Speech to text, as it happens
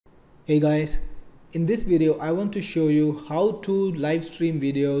Hey guys, in this video I want to show you how to live stream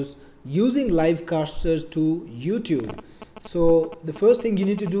videos using Livecasters to YouTube. So the first thing you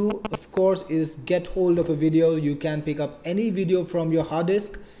need to do, of course, is get hold of a video. You can pick up any video from your hard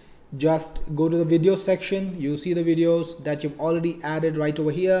disk. Just go to the video section. You see the videos that you've already added right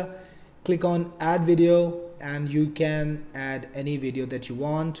over here. Click on add video and you can add any video that you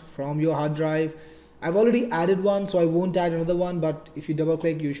want from your hard drive. I've already added one, so I won't add another one, but if you double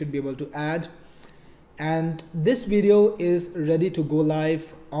click you should be able to add. And this video is ready to go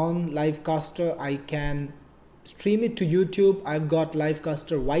live on Livecaster. I can stream it to YouTube. I've got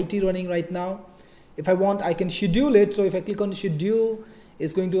Livecaster YT running right now. If I want, I can schedule it. So if I click on schedule,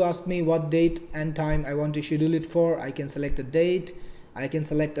 it's going to ask me what date and time I want to schedule it for. I can select a date, I can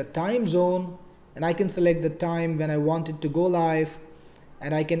select a time zone, and I can select the time when I want it to go live.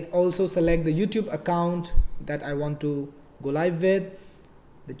 And I can also select the YouTube account that I want to go live with,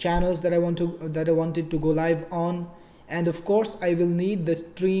 the channels that I want it to go live on, and of course I will need the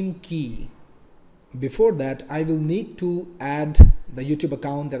stream key. Before that, I will need to add the YouTube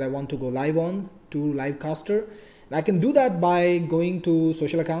account that I want to go live on to Livecaster. And I can do that by going to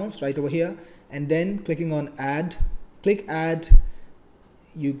social accounts right over here and then clicking on add. Click add.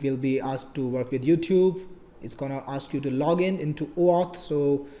 You will be asked to work with YouTube. It's gonna ask you to log in into OAuth,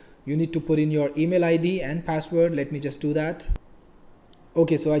 so you need to put in your email ID and password. Let me just do that.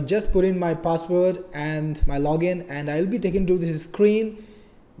 Okay, so I just put in my password and my login, and I'll be taken to this screen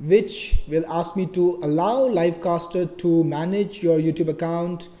which will ask me to allow Livecaster to manage your YouTube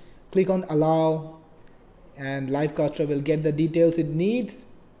account. Click on allow and Livecaster will get the details it needs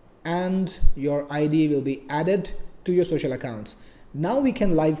and your ID will be added to your social accounts. Now we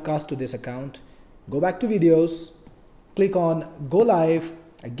can livecast to this account. Go back to videos, click on go live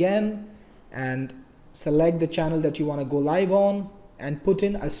again and select the channel that you want to go live on and put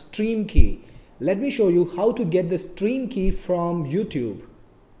in a stream key. Let me show you how to get the stream key from YouTube.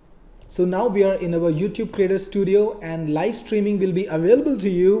 So now we are in our YouTube Creator Studio and live streaming will be available to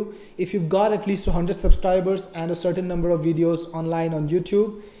you if you've got at least 100 subscribers and a certain number of videos online on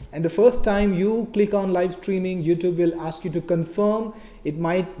YouTube. And the first time you click on live streaming, YouTube will ask you to confirm. It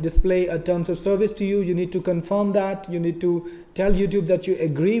might display a terms of service to you. You need to confirm that. You need to tell YouTube that you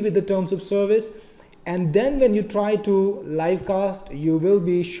agree with the terms of service. And then when you try to livecast, you will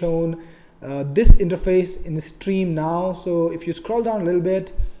be shown this interface in stream now. So if you scroll down a little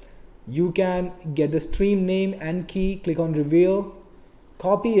bit, you can get the stream name and key, click on reveal,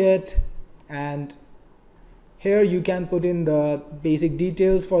 copy it, and here you can put in the basic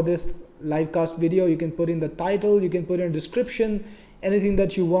details for this livecast video. You can put in the title, you can put in a description, anything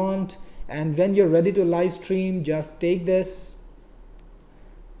that you want. And when you're ready to live stream, just take this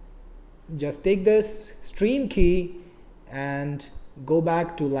stream key and go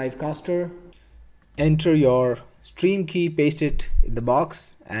back to Livecaster, enter your stream key, paste it in the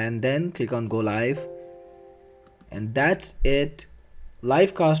box, and then click on go live. And that's it.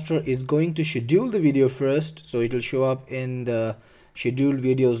 Livecaster is going to schedule the video first, so it will show up in the scheduled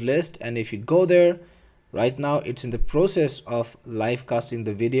videos list. And if you go there right now, it's in the process of livecasting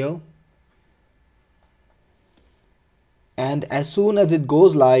the video. And as soon as it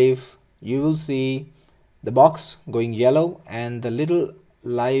goes live, you will see the box going yellow and the little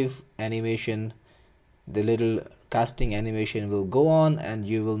live animation, the little casting animation will go on, and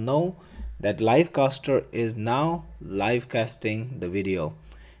you will know that Livecaster is now live casting the video.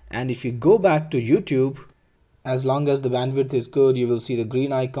 And if you go back to YouTube, as long as the bandwidth is good, you will see the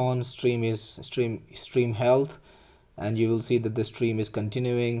green icon, stream health, and you will see that the stream is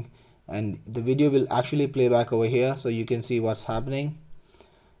continuing and the video will actually play back over here, so you can see what's happening.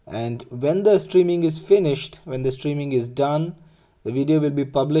 And when the streaming is finished, when the streaming is done, the video will be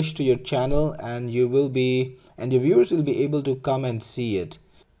published to your channel and your viewers will be able to come and see it.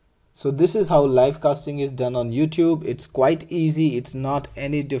 So this is how livecasting is done on YouTube. It's quite easy. It's not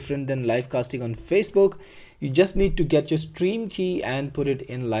any different than livecasting on Facebook. You just need to get your stream key and put it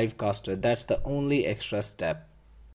in Livecaster. That's the only extra step.